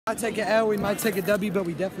might take an L, we might take a W, but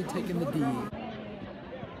we definitely taking the D.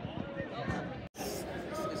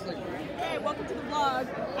 Hey, welcome to the vlog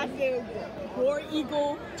at the War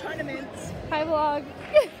Eagle tournament. Hi vlog.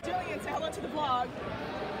 Jillian, say hello to the vlog.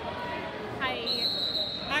 Hi.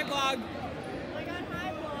 Hi vlog. Oh my god,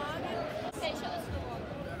 hi vlog. Say show us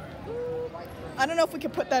the vlog. I don't know if we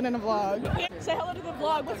can put that in a vlog. Say hello to the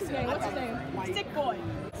vlog. What's his name? Stick Boy.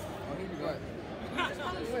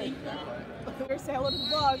 Say hello to the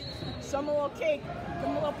vlog. Show him a little cake. Give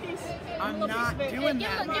him a little piece. I'm not doing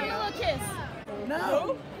that. Give him a little kiss.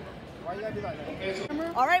 No. Why you gotta do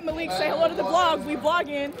that? All right, Malik, say hello to the vlog. We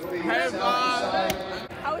vlogging. Hey, vlog.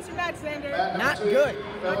 How was your match, Xander? Not good.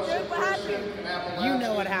 Not good? What happened? You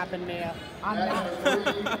know what happened, Mia. I'm not.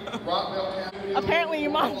 Apparently,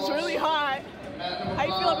 your mom's really hot. How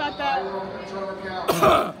you feel about that?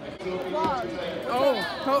 Oh,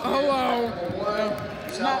 hello.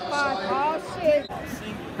 Not fun. Oh, shit.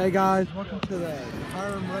 Hey guys, welcome to the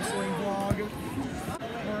wrestling vlog.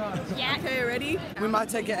 Yeah. Okay, ready? We might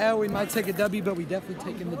take an L, we might take a W, but we definitely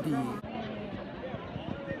taking the D.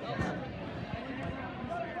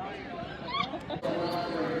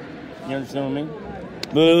 You understand what I mean?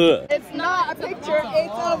 It's not a picture,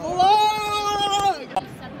 it's a vlog!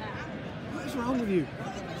 What is wrong with you?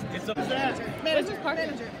 Manager,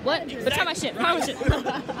 manager. What? But try my shit. Try my shit.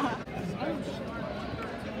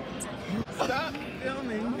 Stop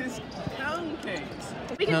filming his pound cakes.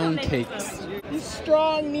 We can Pound make cakes. These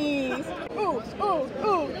strong knees. Ooh, ooh,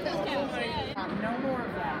 ooh. No more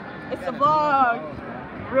of that. It's a vlog.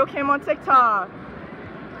 Real came on TikTok.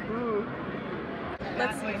 Ooh.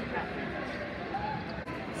 Let's see.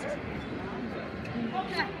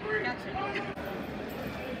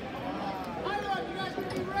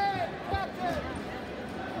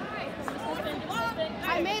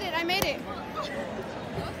 I made it.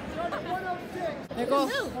 There go.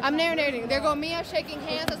 I'm narrating. There go Mia shaking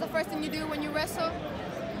hands. That's the first thing you do when you wrestle.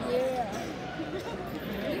 Yeah.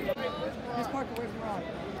 Just park away from Rob.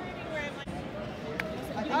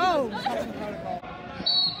 Oh.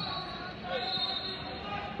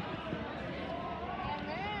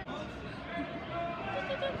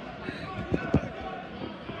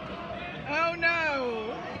 Oh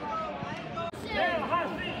no.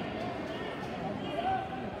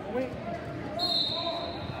 Wait.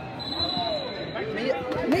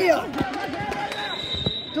 Mia!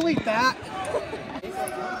 Delete that!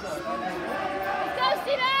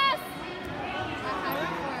 Ghosted us!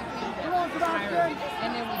 Come on, Sebastian!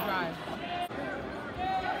 And then we drive.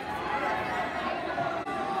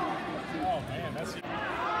 Oh man, that's it.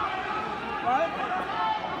 What?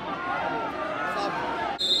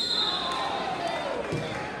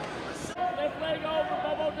 Let's let it go over,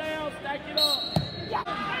 Bobo down, stack it up.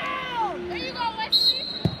 There you go, Wesley.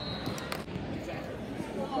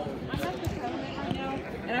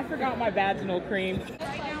 And I forgot my vaginal cream.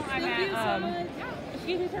 Right now I'm at,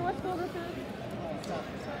 excuse me, sir, what school this is?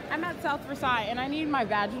 I'm at South Versailles and I need my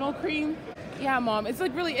vaginal cream. Yeah, Mom, it's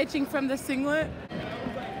like really itching from the singlet.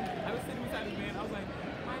 I was sitting beside this man, I was like,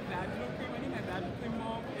 my vaginal cream, I need my vaginal cream,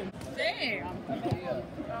 Mom. And damn!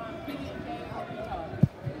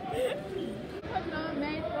 Not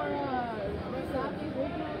made for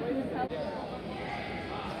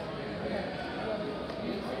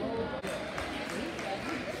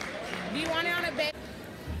Do you want it on a bed?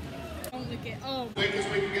 Don't lick it. Oh. Quick as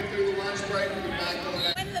we can get through the lunch break, we'll be back on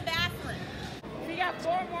the In the bathroom. We got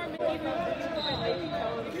 4 more Mickey Mouse.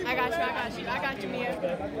 I got you, Mia.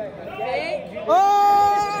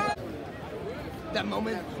 Oh! That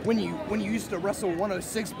moment when you used to wrestle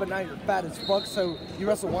 106, but now you're fat as fuck, so you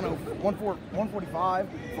wrestle 145.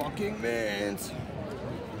 Fucking mans.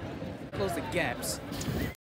 Close the gaps.